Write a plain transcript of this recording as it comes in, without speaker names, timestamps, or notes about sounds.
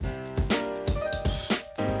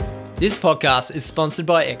This podcast is sponsored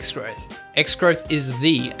by Xgrowth. Xgrowth is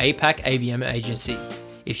the APAC ABM agency.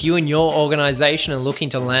 If you and your organization are looking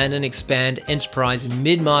to land and expand enterprise and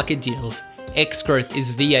mid-market deals, Xgrowth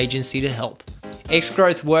is the agency to help.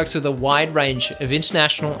 Xgrowth works with a wide range of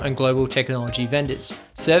international and global technology vendors,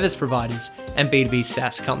 service providers, and B2B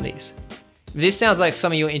SaaS companies. If this sounds like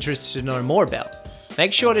something you're interested to know more about,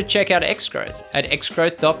 make sure to check out Xgrowth at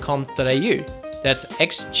xgrowth.com.au. That's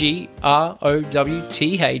xgrowth.com.au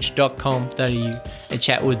and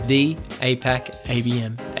chat with the APAC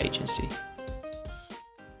ABM agency.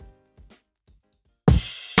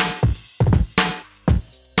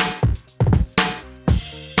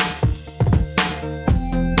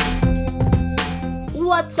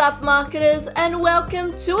 What's up, marketers, and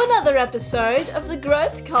welcome to another episode of the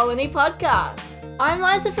Growth Colony podcast. I'm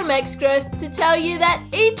Liza from Xgrowth to tell you that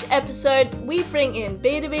each episode we bring in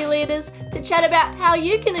B2B leaders to chat about how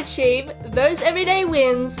you can achieve those everyday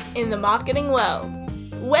wins in the marketing world.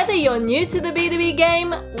 Whether you're new to the B2B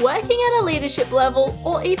game, working at a leadership level,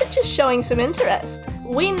 or even just showing some interest,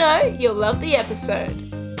 we know you'll love the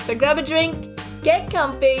episode. So grab a drink, get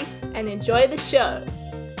comfy, and enjoy the show.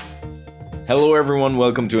 Hello everyone,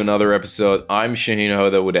 welcome to another episode. I'm Shaheen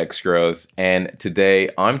Hoda with Xgrowth, and today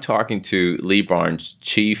I'm talking to Lee Barnes,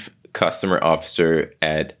 Chief Customer Officer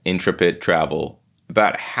at Intrepid Travel,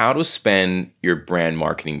 about how to spend your brand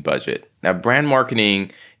marketing budget. Now, brand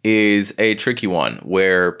marketing is a tricky one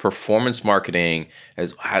where performance marketing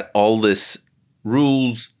has had all this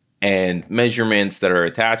rules and measurements that are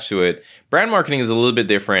attached to it. Brand marketing is a little bit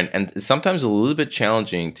different and sometimes a little bit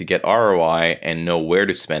challenging to get ROI and know where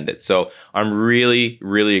to spend it. So I'm really,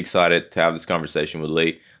 really excited to have this conversation with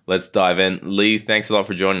Lee. Let's dive in. Lee, thanks a lot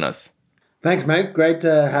for joining us. Thanks, mate. Great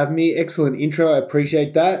to have me. Excellent intro. I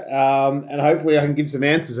appreciate that. And hopefully I can give some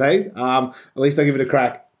answers, eh? At least I'll give it a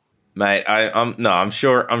crack. Mate, I'm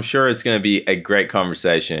sure it's going to be a great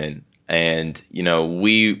conversation. And, you know,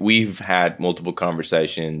 we've had multiple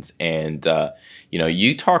conversations and,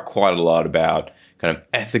 you talk quite a lot about kind of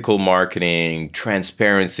ethical marketing,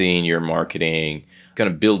 transparency in your marketing, kind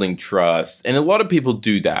of building trust. And a lot of people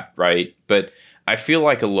do that, right? But I feel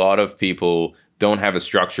like a lot of people don't have a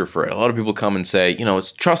structure for it. A lot of people come and say,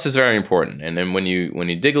 trust is very important. And then when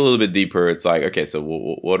you dig a little bit deeper, it's like, okay, so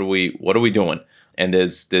what are we doing? And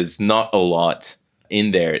there's not a lot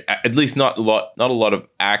in there, at least not a lot of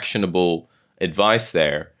actionable advice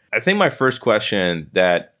there. I think my first question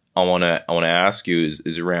that I want to ask you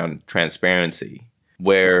is around transparency.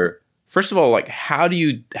 Where first of all, like how do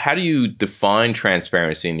you define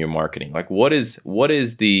transparency in your marketing? Like what does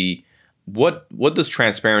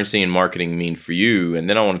transparency in marketing mean for you? And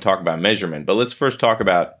then I want to talk about measurement. But let's first talk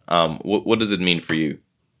about what does it mean for you?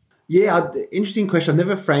 Yeah, interesting question. I've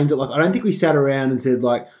never framed it like I don't think we sat around and said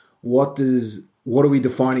like what are we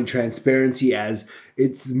defining transparency as?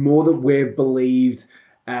 It's more that we've believed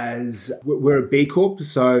as we're a B Corp.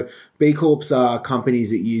 So B Corps are companies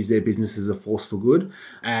that use their business as a force for good.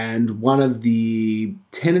 And one of the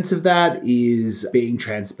tenets of that is being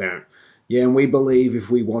transparent. Yeah, and we believe if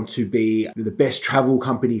we want to be the best travel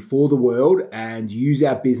company for the world and use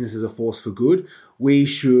our business as a force for good, we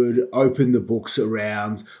should open the books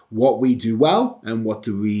around what we do well and what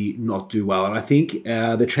do we not do well. And I think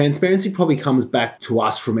the transparency probably comes back to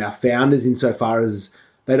us from our founders insofar as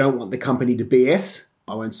they don't want the company to BS.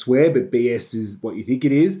 I won't swear, but BS is what you think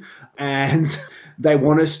it is. And they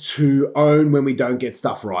want us to own when we don't get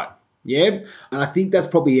stuff right. Yeah, and I think that's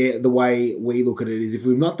probably the way we look at it is if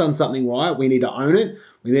we've not done something right, we need to own it.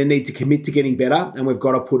 We then need to commit to getting better, and we've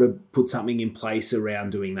got to put something in place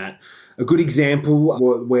around doing that. A good example,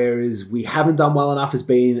 whereas we haven't done well enough, has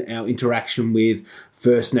been our interaction with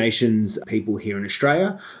First Nations people here in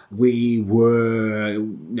Australia. We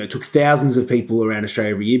took thousands of people around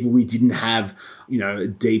Australia every year, but we didn't have a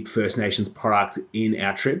deep First Nations product in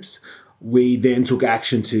our trips. We then took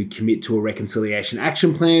action to commit to a reconciliation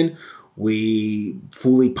action plan. We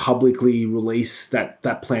fully publicly release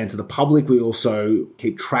that plan to the public. We also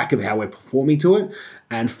keep track of how we're performing to it.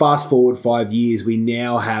 And fast forward 5 years, we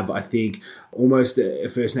now have, I think, almost a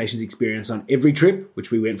First Nations experience on every trip,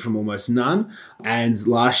 which we went from almost none. And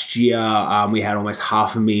last year, we had almost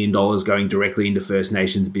 $500,000 going directly into First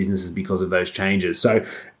Nations businesses because of those changes. So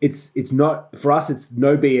it's not, for us, it's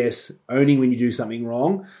no BS, owning when you do something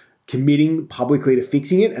wrong, committing publicly to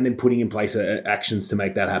fixing it, and then putting in place actions to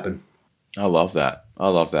make that happen. I love that.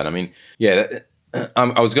 I mean, yeah,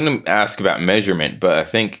 I was going to ask about measurement, but I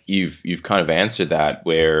think you've kind of answered that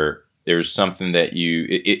where there's something that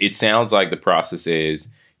it sounds like the process is,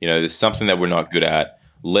 there's something that we're not good at.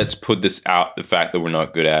 Let's put this out, the fact that we're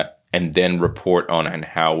not good at, and then report on and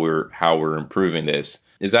how we're improving this.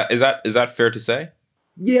 Is that fair to say?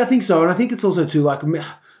 Yeah, I think so. And I think it's also too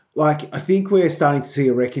like I think we're starting to see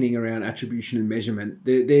a reckoning around attribution and measurement.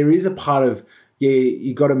 There is a part of,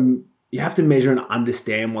 you have to measure and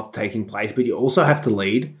understand what's taking place, but you also have to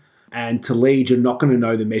lead. And to lead, you're not going to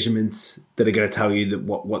know the measurements that are going to tell you that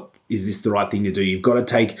what is this the right thing to do. You've got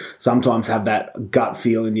to sometimes have that gut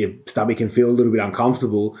feel in your stomach and feel a little bit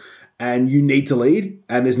uncomfortable, and you need to lead.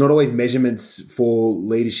 And there's not always measurements for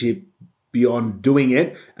leadership beyond doing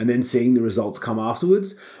it and then seeing the results come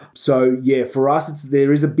afterwards. So yeah, for us,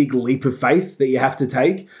 there is a big leap of faith that you have to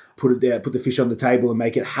take, put it there, put the fish on the table and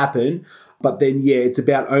make it happen. But then, yeah, it's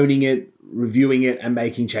about owning it, reviewing it and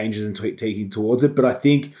making changes and tweaking towards it. But I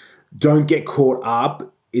think don't get caught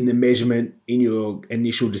up in the measurement in your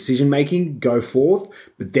initial decision-making, go forth,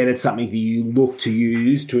 but then it's something that you look to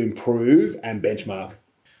use to improve and benchmark.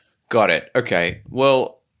 Got it. Okay.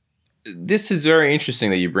 Well, this is very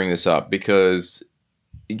interesting that you bring this up because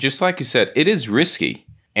just like you said, it is risky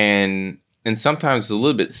and sometimes it's a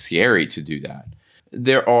little bit scary to do that.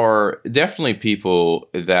 There are definitely people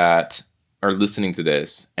that are listening to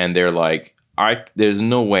this and they're like, there's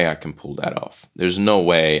no way I can pull that off. There's no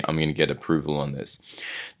way I'm going to get approval on this.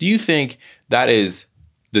 Do you think that is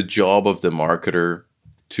the job of the marketer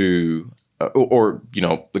to, or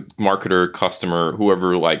the marketer, customer,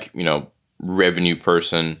 whoever, revenue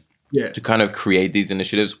person, to kind of create these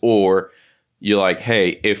initiatives? Or you're like,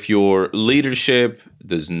 hey, if your leadership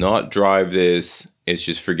does not drive this, it's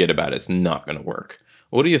just forget about it. It's not going to work.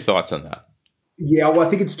 What are your thoughts on that? Yeah, well, I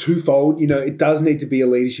think it's twofold. It does need to be a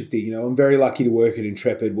leadership thing. I'm very lucky to work at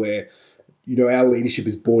Intrepid where, our leadership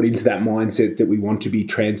is bought into that mindset that we want to be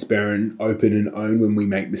transparent, open and own when we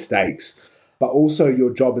make mistakes. But also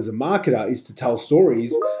your job as a marketer is to tell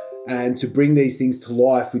stories and to bring these things to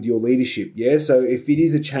life with your leadership. Yeah. So if it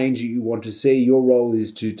is a change that you want to see, your role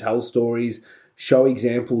is to tell stories, show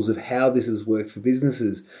examples of how this has worked for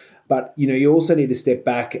businesses. But, you also need to step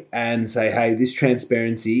back and say, hey, this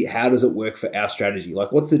transparency, how does it work for our strategy?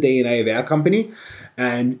 Like, what's the DNA of our company?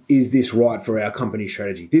 And is this right for our company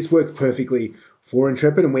strategy? This works perfectly for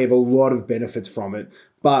Intrepid and we have a lot of benefits from it.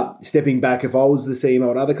 But stepping back, if I was the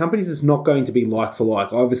CMO at other companies, it's not going to be like for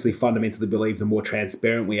like. I obviously fundamentally believe the more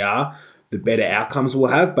transparent we are, the better outcomes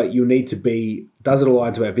we'll have. But you'll need to be, does it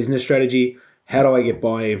align to our business strategy? How do I get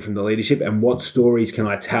buy-in from the leadership? And what stories can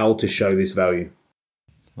I tell to show this value?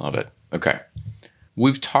 Love it. Okay.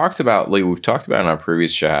 We've talked about in our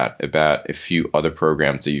previous chat about a few other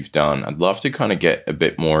programs that you've done. I'd love to kind of get a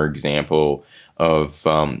bit more example of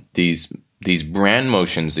these brand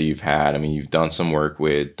motions that you've had. I mean, you've done some work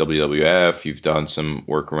with WWF. You've done some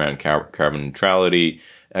work around carbon neutrality.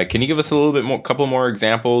 Can you give us a little bit more, couple more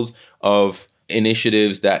examples of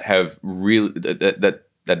initiatives that have really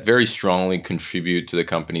that very strongly contribute to the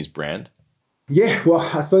company's brand? Yeah, well,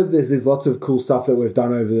 I suppose there's lots of cool stuff that we've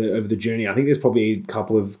done over the journey. I think there's probably a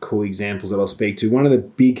couple of cool examples that I'll speak to. One of the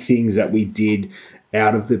big things that we did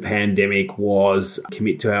out of the pandemic was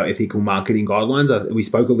commit to our ethical marketing guidelines. We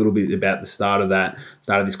spoke a little bit about the start of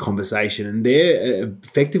this conversation, and they're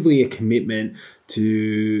effectively a commitment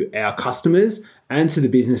to our customers and to the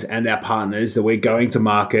business and our partners that we're going to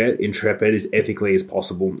market Intrepid as ethically as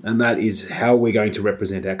possible. And that is how we're going to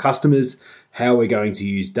represent our customers, how we're going to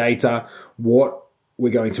use data, what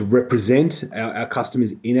we're going to represent our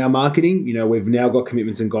customers in our marketing. We've now got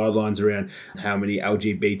commitments and guidelines around how many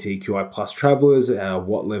LGBTQI plus travelers,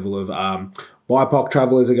 what level of BIPOC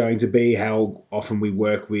travelers are going to be, how often we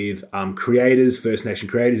work with creators, First Nation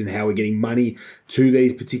creators, and how we're getting money to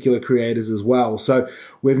these particular creators as well. So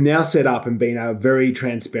we've now set up and been very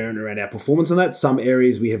transparent around our performance on that. Some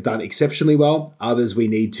areas we have done exceptionally well, others we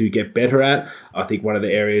need to get better at. I think one of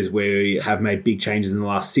the areas where we have made big changes in the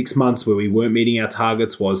last 6 months where we weren't meeting our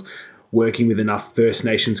targets was working with enough First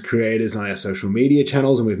Nations creators on our social media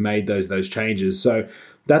channels, and we've made those changes. So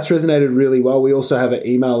that's resonated really well. We also have an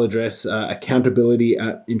email address,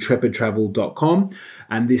 accountability@intrepidtravel.com.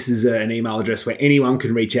 And this is an email address where anyone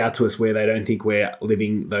can reach out to us where they don't think we're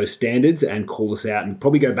living those standards and call us out, and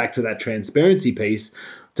probably go back to that transparency piece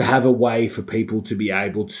to have a way for people to be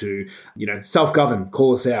able to, self-govern,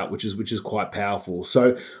 call us out, which is quite powerful.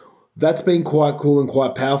 So that's been quite cool and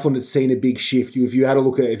quite powerful, and it's seen a big shift. If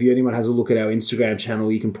anyone has a look at our Instagram channel,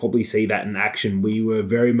 you can probably see that in action. We were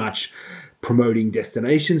very much promoting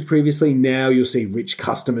destinations previously. Now you'll see rich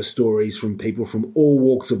customer stories from people from all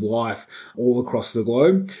walks of life all across the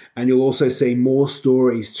globe. And you'll also see more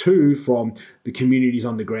stories too from the communities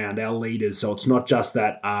on the ground, our leaders. So it's not just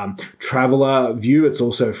that traveler view, it's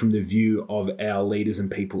also from the view of our leaders and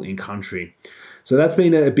people in country. So that's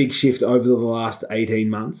been a big shift over the last 18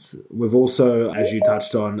 months. We've also, as you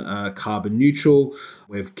touched on, carbon neutral.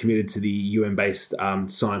 We've committed to the UN-based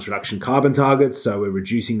science reduction carbon targets. So we're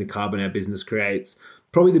reducing the carbon our business creates.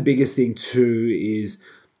 Probably the biggest thing too is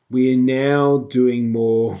we are now doing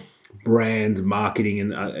more brand marketing,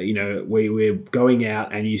 and we're going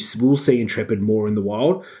out, and you will see Intrepid more in the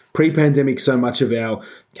wild. Pre-pandemic, so much of our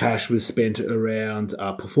cash was spent around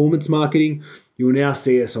performance marketing. You will now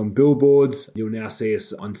see us on billboards. You'll now see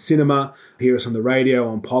us on cinema, hear us on the radio,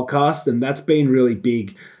 on podcasts, and that's been really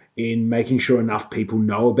big in making sure enough people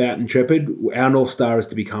know about Intrepid. Our North Star is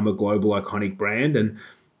to become a global iconic brand, and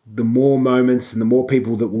the more moments and the more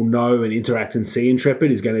people that will know and interact and see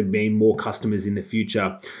Intrepid is going to mean more customers in the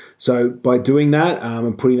future. So by doing that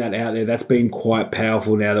and putting that out there, that's been quite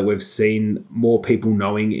powerful now that we've seen more people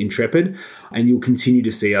knowing Intrepid, and you'll continue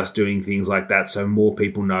to see us doing things like that so more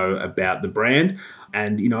people know about the brand.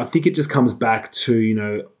 And, I think it just comes back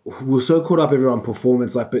to, we're so caught up everyone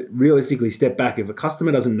performance, but realistically step back. If a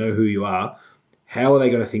customer doesn't know who you are, how are they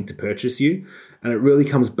going to think to purchase you? And it really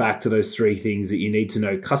comes back to those three things that you need to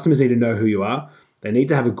know. Customers need to know who you are. They need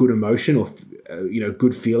to have a good emotion or,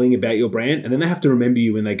 good feeling about your brand. And then they have to remember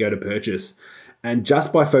you when they go to purchase. And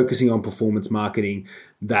just by focusing on performance marketing,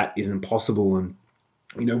 that isn't possible. And,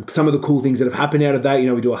 some of the cool things that have happened out of that,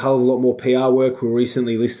 we do a hell of a lot more PR work. We're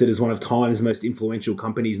recently listed as one of Time's most influential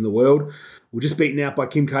companies in the world. We're just beaten out by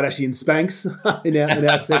Kim Kardashian Spanx in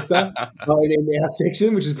our sector, in our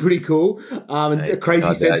section, which is pretty cool. And a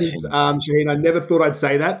crazy sentence, Shaheen, I never thought I'd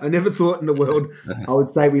say that. I never thought in the world I would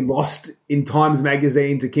say we lost in Times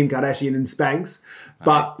Magazine to Kim Kardashian and Spanx.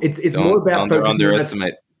 But it's more about focusing on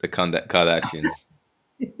underestimate the Kardashians.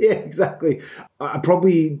 Yeah, exactly. I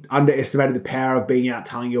probably underestimated the power of being out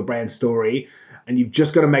telling your brand story, and you've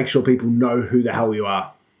just got to make sure people know who the hell you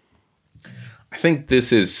are. I think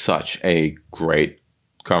this is such a great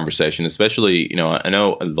conversation, especially, I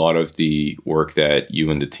know a lot of the work that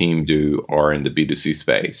you and the team do are in the B2C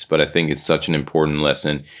space, but I think it's such an important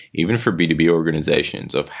lesson, even for B2B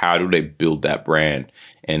organizations, of how do they build that brand.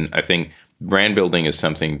 And I think brand building is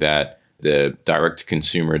something that the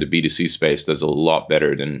direct-to-consumer, the B2C space, does a lot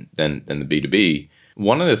better than the B2B.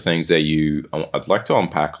 One of the things that I'd like to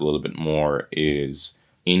unpack a little bit more is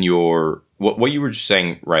in your what you were just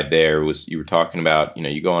saying right there was you were talking about,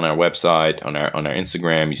 you go on our website, on our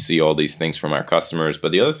Instagram, you see all these things from our customers.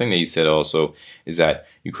 But the other thing that you said also is that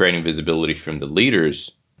you're creating visibility from the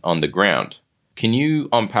leaders on the ground. Can you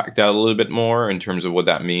unpack that a little bit more in terms of what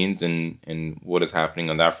that means and what is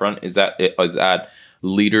happening on that front? Is that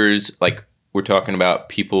leaders, like we're talking about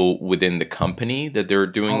people within the company that they're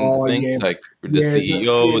doing things like the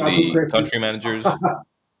CEO, the country managers?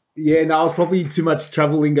 Yeah, no, it's probably too much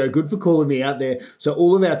travel lingo. Good for calling me out there. So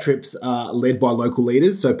all of our trips are led by local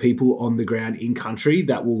leaders, so people on the ground in country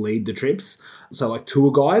that will lead the trips. So like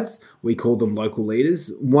tour guides, we call them local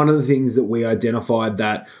leaders. One of the things that we identified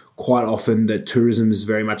that quite often that tourism is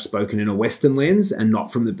very much spoken in a Western lens and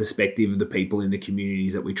not from the perspective of the people in the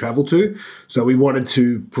communities that we travel to. So we wanted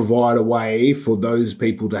to provide a way for those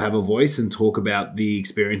people to have a voice and talk about the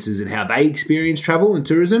experiences and how they experience travel and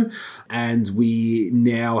tourism. And we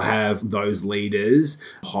now have those leaders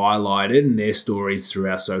highlighted and their stories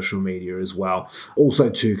through our social media as well. Also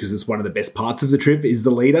too, because it's one of the best parts of the trip is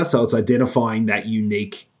the leader. So it's identifying that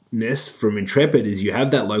uniqueness from Intrepid is you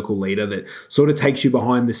have that local leader that sort of takes you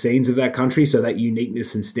behind the scenes of that country. So that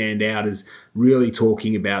uniqueness and stand out is really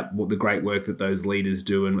talking about what the great work that those leaders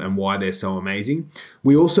do and why they're so amazing.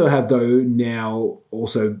 We also have, though, now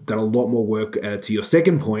also done a lot more work to your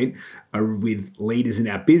second point with leaders in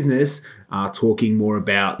our business, talking more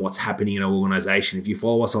about what's happening in our organization. If you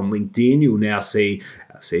follow us on LinkedIn, you'll now see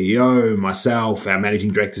our CEO, myself, our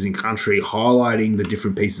managing directors in country highlighting the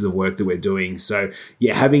different pieces of work that we're doing. So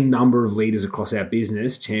yeah, having a number of leaders across our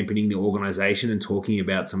business championing the organization and talking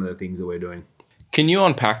about some of the things that we're doing. Can you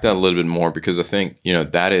unpack that a little bit more? Because I think,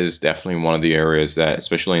 that is definitely one of the areas that,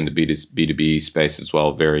 especially in the B2B space as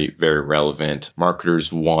well, very, very relevant.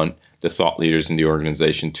 Marketers want the thought leaders in the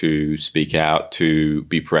organization to speak out, to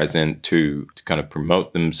be present, to kind of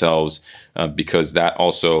promote themselves, because that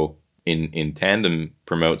also in tandem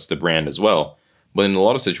promotes the brand as well. But in a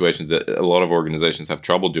lot of situations, a lot of organizations have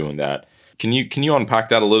trouble doing that. Can you unpack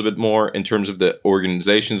that a little bit more in terms of the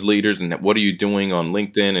organization's leaders and what are you doing on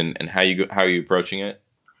LinkedIn and how are you approaching it?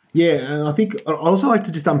 Yeah, and I think I'd also like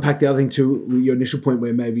to just unpack the other thing too, your initial point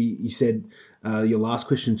where maybe you said your last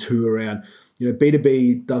question too around,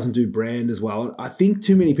 B2B doesn't do brand as well. I think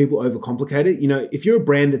too many people overcomplicate it. If you're a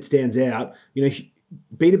brand that stands out,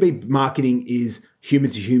 B2B marketing is human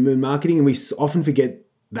to human marketing, and we often forget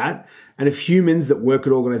that. And if humans that work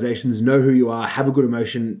at organizations know who you are, have a good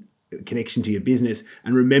emotion connection to your business,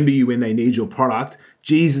 and remember you when they need your product,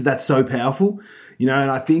 Jesus, that's so powerful. And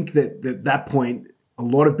I think that at that point, a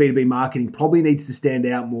lot of B2B marketing probably needs to stand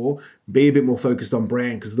out more, be a bit more focused on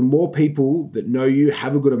brand, because the more people that know you,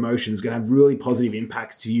 have a good emotion, is going to have really positive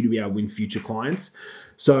impacts to you to be able to win future clients.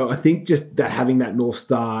 So I think just that having that North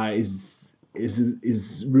Star is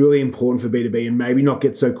really important for B2B, and maybe not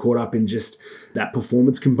get so caught up in just that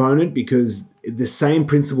performance component, because the same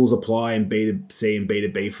principles apply in B2C and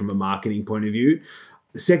B2B from a marketing point of view.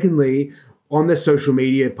 Secondly, on the social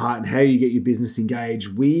media part and how you get your business engaged,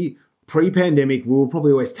 pre-pandemic, we were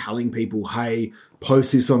probably always telling people, hey,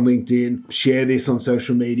 post this on LinkedIn, share this on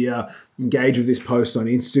social media, engage with this post on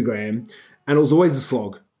Instagram. And it was always a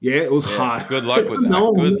slog. Yeah, it was hard. Good luck with that.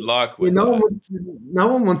 Good luck with that. No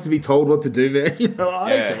one wants to be told what to do, man. I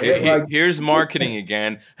don't care. Here's marketing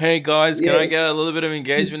again. Hey, guys, can I get a little bit of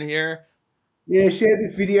engagement here? Yeah, share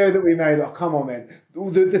this video that we made. Oh, come on, man.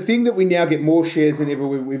 The thing that we now get more shares than ever,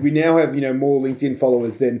 we now have more LinkedIn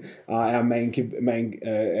followers than our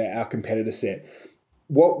our competitor set.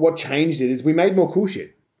 What changed it is we made more cool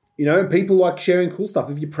shit. People like sharing cool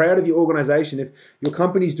stuff. If you're proud of your organization, if your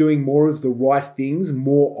company's doing more of the right things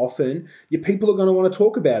more often, your people are going to want to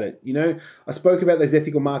talk about it. I spoke about those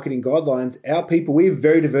ethical marketing guidelines. Our people, we have a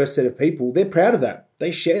very diverse set of people. They're proud of that.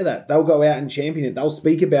 They share that. They'll go out and champion it. They'll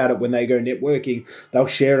speak about it when they go networking. They'll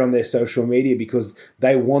share it on their social media because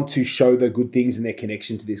they want to show the good things in their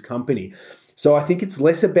connection to this company. So I think it's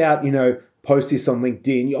less about, post this on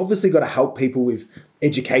LinkedIn. You obviously got to help people with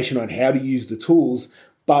education on how to use the tools,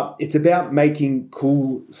 but it's about making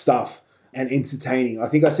cool stuff and entertaining. I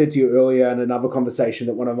think I said to you earlier in another conversation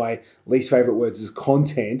that one of my least favorite words is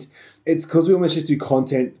content. It's because we almost just do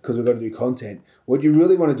content because we've got to do content. What you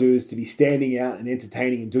really want to do is to be standing out and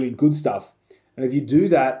entertaining and doing good stuff. And if you do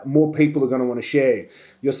that, more people are going to want to share.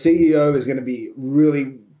 Your CEO is going to be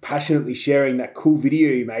really passionately sharing that cool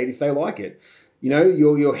video you made if they like it.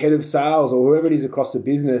 Your head of sales or whoever it is across the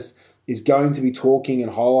business is going to be talking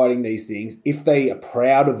and highlighting these things if they are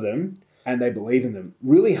proud of them and they believe in them.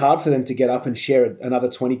 Really hard for them to get up and share another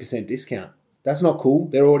 20% discount. That's not cool.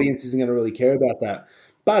 Their audience isn't going to really care about that.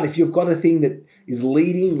 But if you've got a thing that is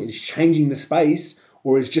leading, is changing the space,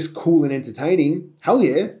 or is just cool and entertaining, hell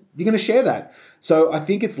yeah, you're going to share that. So I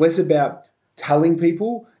think it's less about telling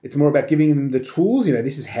people. It's more about giving them the tools.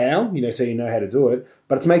 This is how, so you know how to do it.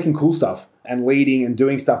 But it's making cool stuff and leading and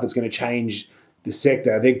doing stuff that's going to change the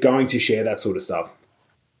sector. They're going to share that sort of stuff.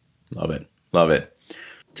 Love it. Love it.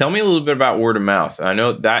 Tell me a little bit about word of mouth. I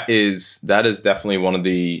know that is definitely one of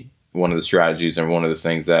the strategies and one of the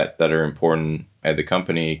things that are important at the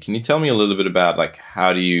company. Can you tell me a little bit about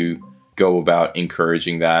how do you go about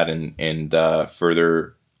encouraging that and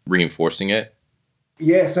further reinforcing it?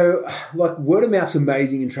 Yeah, so word of mouth's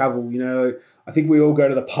amazing in travel. I think we all go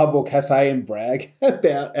to the pub or cafe and brag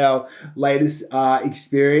about our latest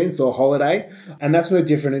experience or holiday. And that's no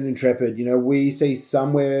different in Intrepid. We see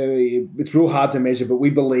somewhere, it's real hard to measure, but we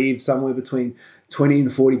believe somewhere between 20 and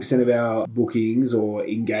 40% of our bookings or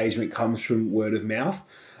engagement comes from word of mouth.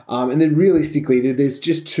 And then realistically, there's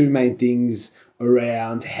just two main things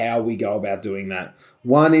around how we go about doing that.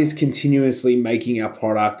 One is continuously making our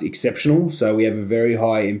product exceptional. So we have a very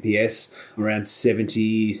high NPS, around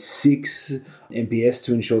 76 NPS,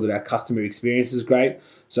 to ensure that our customer experience is great.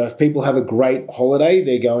 So if people have a great holiday,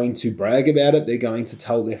 they're going to brag about it. They're going to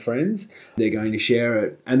tell their friends. They're going to share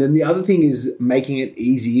it. And then the other thing is making it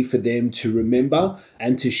easy for them to remember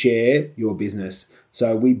and to share your business.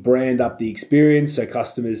 So we brand up the experience so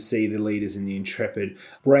customers see the leaders in the Intrepid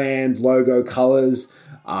brand, logo, colors.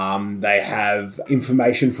 They have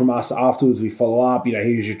information from us afterwards. We follow up,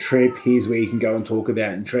 here's your trip. Here's where you can go and talk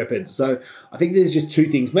about Intrepid. So I think there's just two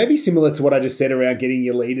things, maybe similar to what I just said around getting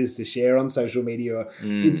your leaders to share on social media.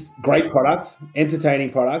 It's great product,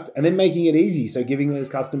 entertaining product, and then making it easy. So giving those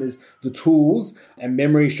customers the tools and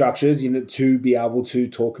memory structures, to be able to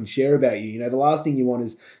talk and share about you. The last thing you want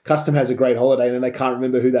is customer has a great holiday and then they can't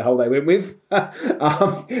remember who the hell they went with.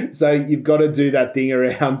 So you've got to do that thing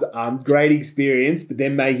around great experience, but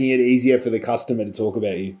then making it easier for the customer to talk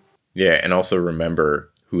about you. Yeah, and also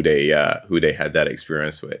remember who they had that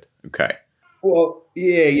experience with. Okay. Well,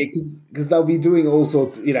 yeah, because they'll be doing all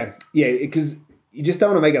sorts, because you just don't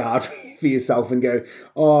want to make it hard for yourself and go,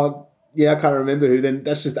 oh, yeah, I can't remember who. Then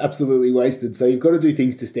that's just absolutely wasted. So you've got to do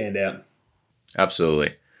things to stand out.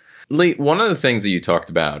 Absolutely. Lee, one of the things that you talked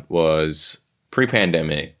about was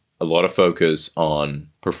pre-pandemic, a lot of focus on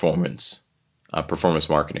performance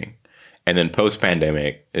marketing. And then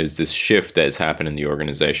post-pandemic is this shift that has happened in the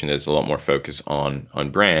organization. There's a lot more focus on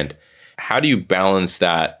brand. how do you balance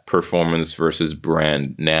that performance versus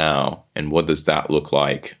brand now, and what does that look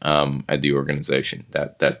like at the organization?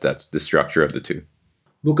 That's the structure of the two.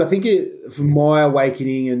 Look, I think from my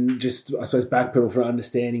awakening and just, I suppose, backpedal for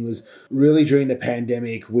understanding was really during the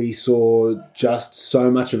pandemic, we saw just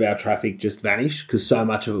so much of our traffic just vanish because so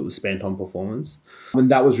much of it was spent on performance.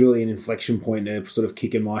 And that was really an inflection point to sort of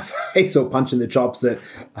kick in my face or punch in the chops that,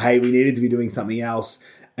 hey, we needed to be doing something else.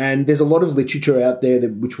 And there's a lot of literature out there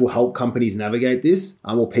which will help companies navigate this,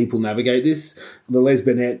 or people navigate this. The Les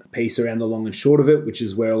Binet piece around the long and short of it, which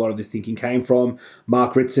is where a lot of this thinking came from.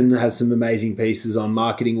 Mark Ritson has some amazing pieces on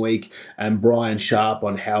Marketing Week, and Brian Sharp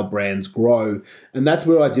on how brands grow. And that's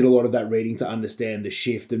where I did a lot of that reading to understand the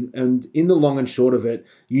shift. And in the long and short of it,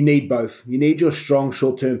 you need both. You need your strong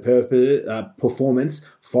short-term performance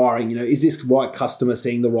firing. Is this right customer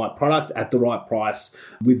seeing the right product at the right price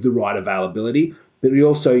with the right availability? But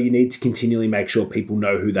you need to continually make sure people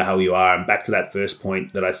know who the hell you are. And back to that first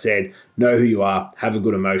point that I said, know who you are, have a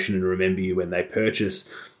good emotion, and remember you when they purchase.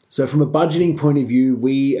 So from a budgeting point of view,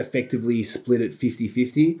 we effectively split it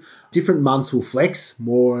 50-50. Different months will flex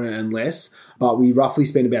more and less, but we roughly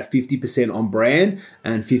spend about 50% on brand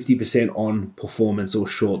and 50% on performance or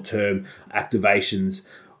short-term activations.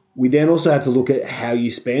 We then also had to look at how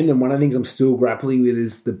you spend. And one of the things I'm still grappling with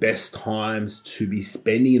is the best times to be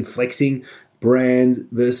spending and flexing brand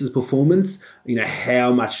versus performance.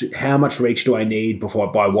 How much reach do I need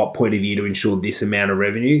by what point of year to ensure this amount of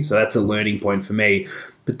revenue? So that's a learning point for me.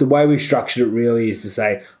 But the way we've structured it really is to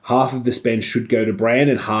say half of the spend should go to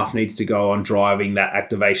brand and half needs to go on driving that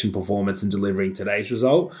activation performance and delivering today's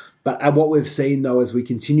result. But what we've seen though, as we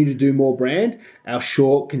continue to do more brand, our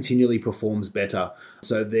short continually performs better.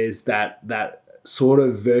 So there's that sort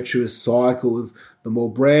of virtuous cycle of the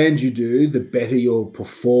more brand you do, the better your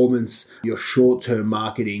performance, your short-term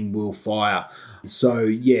marketing will fire. So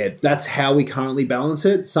yeah, that's how we currently balance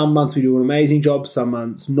it. Some months we do an amazing job, some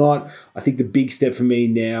months not. I think the big step for me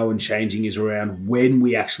now and changing is around when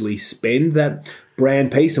we actually spend that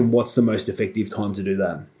brand piece and what's the most effective time to do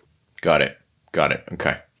that. Got it.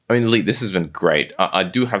 Okay. I mean, Lee, this has been great. I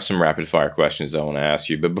do have some rapid fire questions I want to ask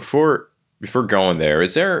you, but before going there,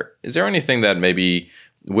 is there anything that maybe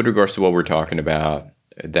with regards to what we're talking about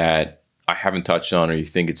that I haven't touched on or you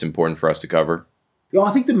think it's important for us to cover? Yeah,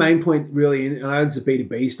 I think the main point really, and I know it's the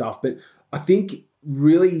B2B stuff, but I think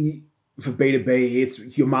really for B2B,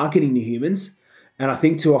 it's you're marketing to humans. And I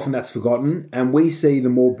think too often that's forgotten. And we see the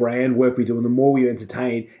more brand work we do and the more we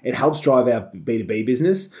entertain, it helps drive our B2B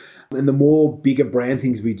business. And the more bigger brand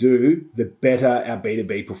things we do, the better our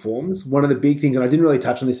B2B performs. One of the big things, and I didn't really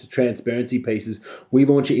touch on this, transparency pieces. We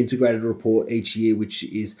launch an integrated report each year, which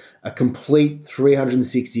is a complete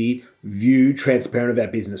 360 view transparent of our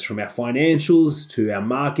business, from our financials to our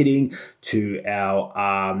marketing to our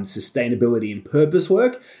sustainability and purpose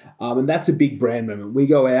work. And that's a big brand moment. We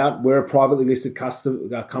go out, we're a privately listed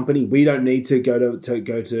company. We don't need to go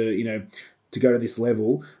to this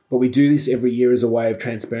level, but we do this every year as a way of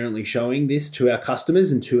transparently showing this to our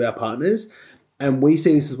customers and to our partners. And we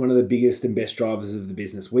see this as one of the biggest and best drivers of the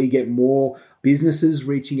business. We get more businesses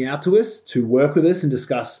reaching out to us to work with us and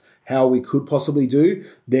discuss how we could possibly do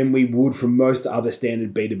than we would from most other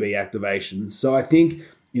standard B2B activations. So I think,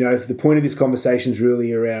 if the point of this conversation is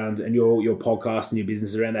really around, and your podcast and your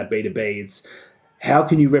business around that B2B, it's how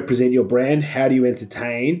can you represent your brand? How do you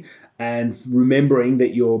entertain? And remembering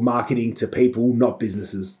that you're marketing to people, not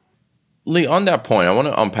businesses. Lee, on that point, I want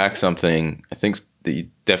to unpack something. I think that you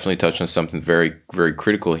definitely touched on something very, very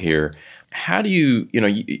critical here. How do you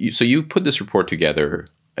so you put this report together.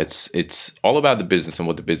 It's all about the business and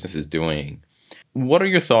what the business is doing. What are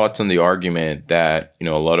your thoughts on the argument that, a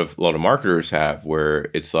lot of marketers have, where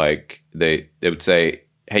it's like they would say,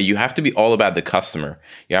 hey, you have to be all about the customer.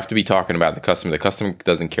 You have to be talking about the customer. The customer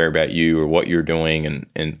doesn't care about you or what you're doing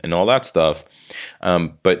and all that stuff.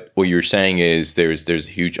 But what you're saying is there's a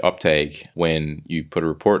huge uptake when you put a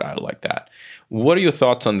report out like that. What are your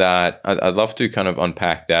thoughts on that? I'd love to kind of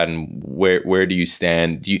unpack that, and where do you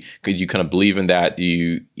stand? Could you kind of believe in that?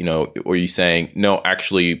 Or are you saying, no,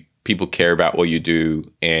 actually people care about what you do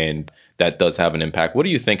and that does have an impact? What do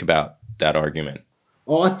you think about that argument?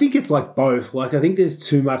 Oh, I think it's like both. I think there's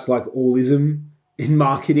too much allism in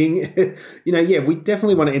marketing. We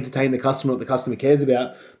definitely want to entertain the customer, what the customer cares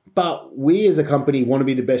about. But we as a company want to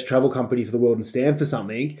be the best travel company for the world and stand for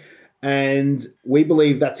something. And we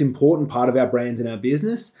believe that's an important part of our brands and our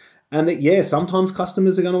business. And that, sometimes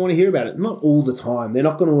customers are going to want to hear about it. Not all the time. They're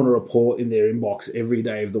not going to want to report in their inbox every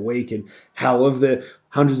day of the week. And how of the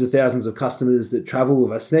hundreds of thousands of customers that travel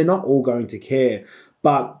with us, they're not all going to care.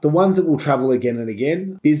 But the ones that will travel again and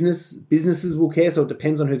again, businesses will care. So it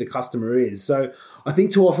depends on who the customer is. So I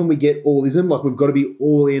think too often we get allism, like we've got to be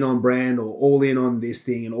all in on brand or all in on this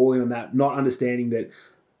thing and all in on that, not understanding that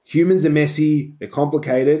humans are messy, they're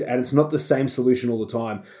complicated, and it's not the same solution all the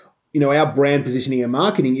time. Our brand positioning and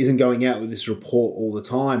marketing isn't going out with this report all the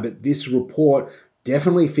time, but this report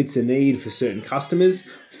definitely fits a need for certain customers,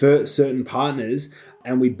 for certain partners,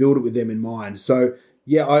 and we build it with them in mind. So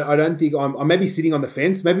yeah, I don't think I'm maybe sitting on the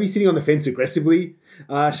fence, aggressively,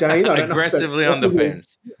 Shane. I don't aggressively on the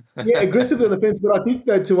fence. Yeah, aggressively on the fence. But I think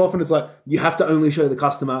though too often it's like you have to only show the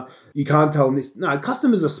customer. You can't tell them this. No,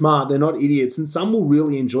 customers are smart. They're not idiots. And some will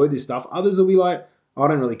really enjoy this stuff. Others will be like, I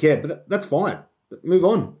don't really care. But that's fine. Move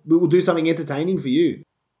on. We will do something entertaining for you.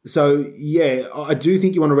 So yeah, I do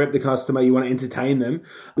think you want to rep the customer, you want to entertain them,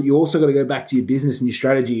 but you also got to go back to your business and your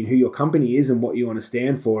strategy and who your company is and what you want to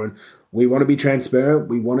stand for. And we want to be transparent.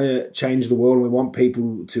 We want to change the world. And we want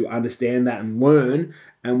people to understand that and learn,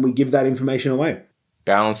 and we give that information away.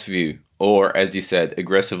 Balanced view, or as you said,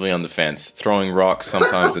 aggressively on the fence, throwing rocks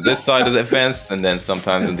sometimes at this side of the fence and then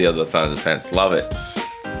sometimes on the other side of the fence. Love it.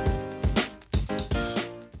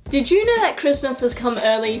 Did you know that Christmas has come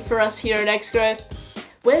early for us here at Xgrowth?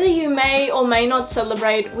 Whether you may or may not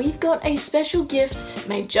celebrate, we've got a special gift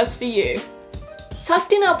made just for you.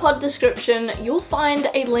 Tucked in our pod description, you'll find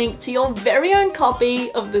a link to your very own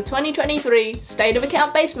copy of the 2023 State of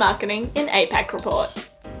Account-Based Marketing in APAC report.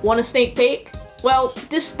 Want a sneak peek? Well,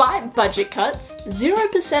 despite budget cuts,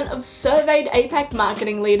 0% of surveyed APAC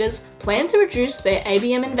marketing leaders plan to reduce their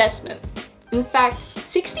ABM investment. In fact,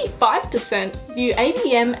 65% view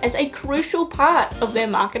ABM as a crucial part of their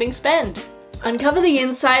marketing spend. Uncover the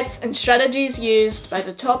insights and strategies used by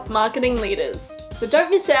the top marketing leaders. So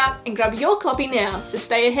don't miss out and grab your copy now to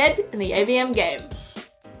stay ahead in the ABM game.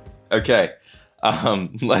 Okay,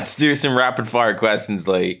 let's do some rapid fire questions,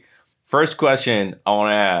 Lee. First question I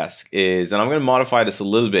want to ask is, and I'm going to modify this a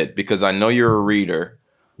little bit because I know you're a reader.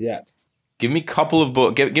 Yeah. Give me a couple of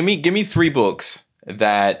books. Give me 3 books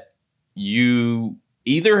that you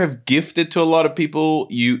either have gifted to a lot of people,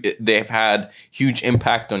 they've had huge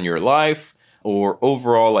impact on your life, or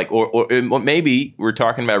overall, like, or maybe we're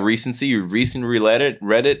talking about recency. You recently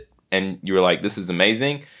read it, and you were like, "This is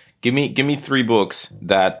amazing." Give me 3 books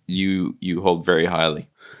that you hold very highly.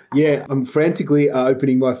 Yeah, I'm frantically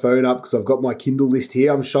opening my phone up because I've got my Kindle list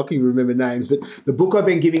here. I'm shocking to remember names, but the book I've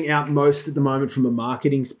been giving out most at the moment from a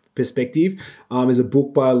marketing perspective is a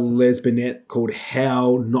book by Les Binet called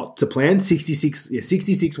How Not to Plan,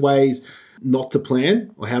 66 Ways Not to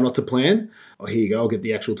Plan, or How Not to Plan. Oh, here you go. I'll get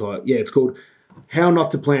the actual title. Yeah, it's called How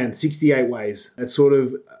Not to Plan, 68 Ways. It's sort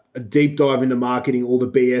of a deep dive into marketing, all the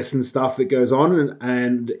BS and stuff that goes on,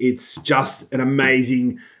 and it's just an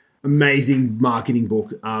amazing marketing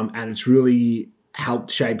book, and it's really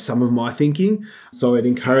helped shape some of my thinking. So I'd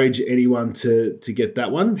encourage anyone to get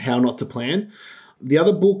that one, How Not to Plan. The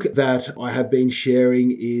other book that I have been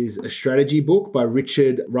sharing is a strategy book by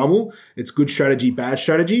Richard Rummel. It's Good Strategy, Bad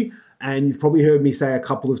Strategy. And you've probably heard me say a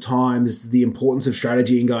couple of times the importance of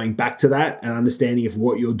strategy and going back to that and understanding if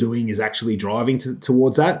what you're doing is actually driving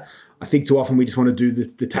towards that. I think too often we just want to do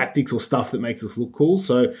the tactics or stuff that makes us look cool.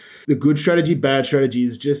 So the good strategy, bad strategy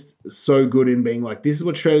is just so good in being like, this is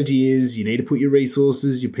what strategy is. You need to put your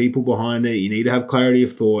resources, your people behind it. You need to have clarity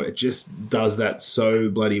of thought. It just does that so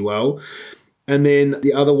bloody well. And then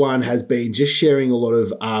the other one has been just sharing a lot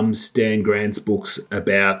of Stan Grant's books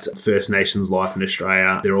about First Nations life in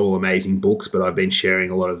Australia. They're all amazing books, but I've been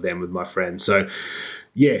sharing a lot of them with my friends. So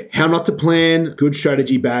yeah, How Not to Plan, Good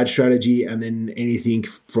Strategy, Bad Strategy, and then anything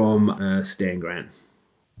from Stan Grant.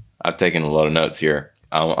 I've taken a lot of notes here.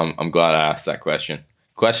 I'm glad I asked that question.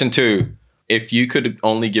 Question 2, if you could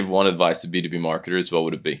only give one advice to B2B marketers, what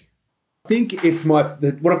would it be? I think it's what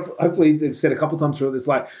I've hopefully said a couple of times through this,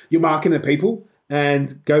 like you're marketing to people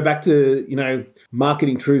and go back to,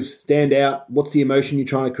 marketing truths, stand out. What's the emotion you're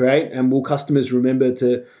trying to create? And will customers remember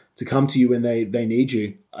to come to you when they need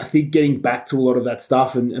you? I think getting back to a lot of that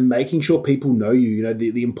stuff and making sure people know you,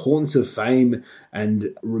 the importance of fame and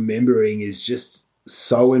remembering is just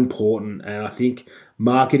so important. And I think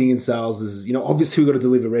marketing and sales is, obviously we've got to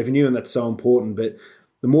deliver revenue and that's so important, but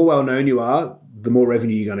the more well-known you are, the more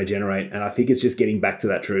revenue you're going to generate. And I think it's just getting back to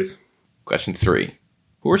that truth. Question 3.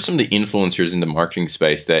 Who are some of the influencers in the marketing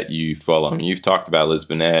space that you follow? I mean, you've talked about Liz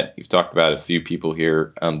Binet. You've talked about a few people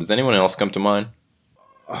here. Does anyone else come to mind?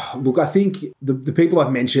 Look, I think the people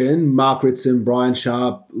I've mentioned, Mark Ritson, Brian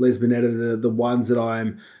Sharp, Les Binet, are the ones that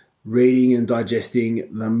I'm reading and digesting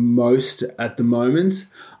the most at the moment.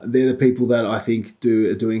 They're the people that I think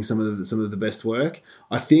are doing some of the best work.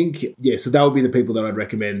 I think, so that would be the people that I'd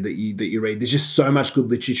recommend that you read. There's just so much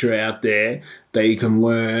good literature out there that you can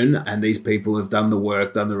learn, and these people have done the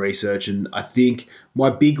work, done the research. And I think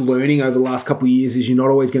my big learning over the last couple of years is you're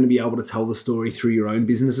not always going to be able to tell the story through your own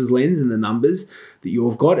business's lens and the numbers that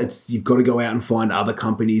you've got. You've got to go out and find other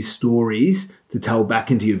companies' stories to tell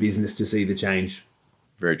back into your business to see the change.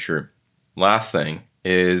 Very true. Last thing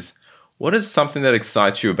is, what is something that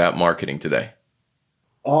excites you about marketing today?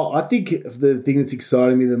 Oh, I think the thing that's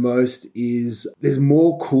exciting me the most is there's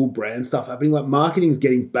more cool brand stuff happening. Like marketing's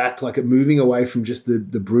getting back, like moving away from just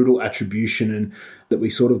the brutal attribution and that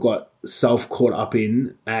we sort of got self caught up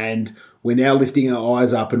in. And we're now lifting our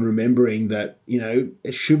eyes up and remembering that,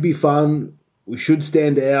 it should be fun. We should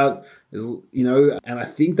stand out. And I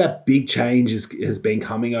think that big change has been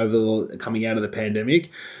coming out of the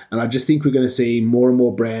pandemic. And I just think we're going to see more and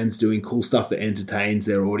more brands doing cool stuff that entertains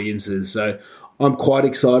their audiences. So I'm quite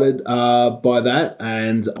excited by that.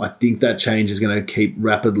 And I think that change is going to keep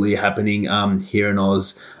rapidly happening here in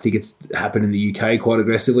Oz. I think it's happened in the UK quite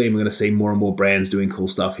aggressively, and we're going to see more and more brands doing cool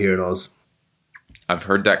stuff here in Oz. I've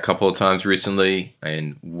heard that a couple of times recently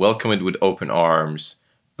and welcome it with open arms.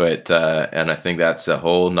 But and I think that's a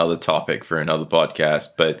whole nother topic for another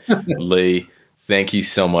podcast. But Lee, thank you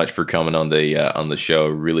so much for coming on the show.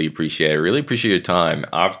 Really appreciate it. Really appreciate your time.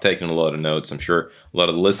 I've taken a lot of notes. I'm sure a lot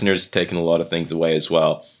of the listeners have taken a lot of things away as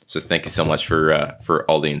well. So thank you so much for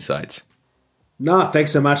all the insights. No, thanks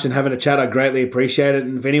so much, and having a chat. I greatly appreciate it.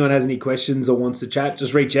 And if anyone has any questions or wants to chat,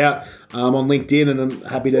 just reach out on LinkedIn, and I'm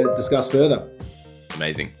happy to discuss further.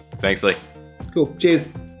 Amazing. Thanks, Lee. Cool. Cheers.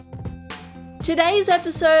 Today's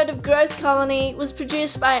episode of Growth Colony was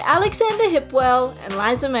produced by Alexander Hipwell and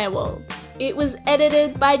Liza Maywald. It was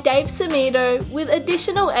edited by Dave Samito with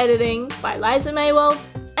additional editing by Liza Maywald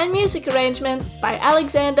and music arrangement by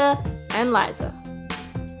Alexander and Liza.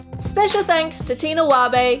 Special thanks to Tina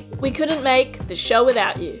Wabe. We couldn't make the show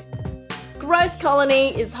without you. Growth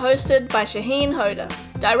Colony is hosted by Shaheen Hoda,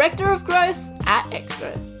 Director of Growth at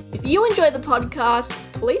Xgrowth. If you enjoy the podcast,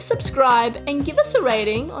 please subscribe and give us a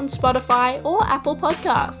rating on Spotify or Apple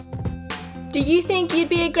Podcasts. Do you think you'd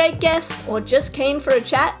be a great guest or just keen for a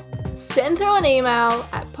chat? Send through an email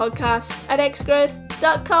at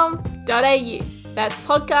podcast@xgrowth.com.au. That's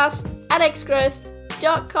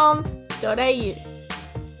podcast@xgrowth.com.au.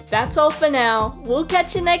 That's all for now. We'll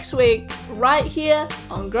catch you next week right here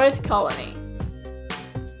on Growth Colony.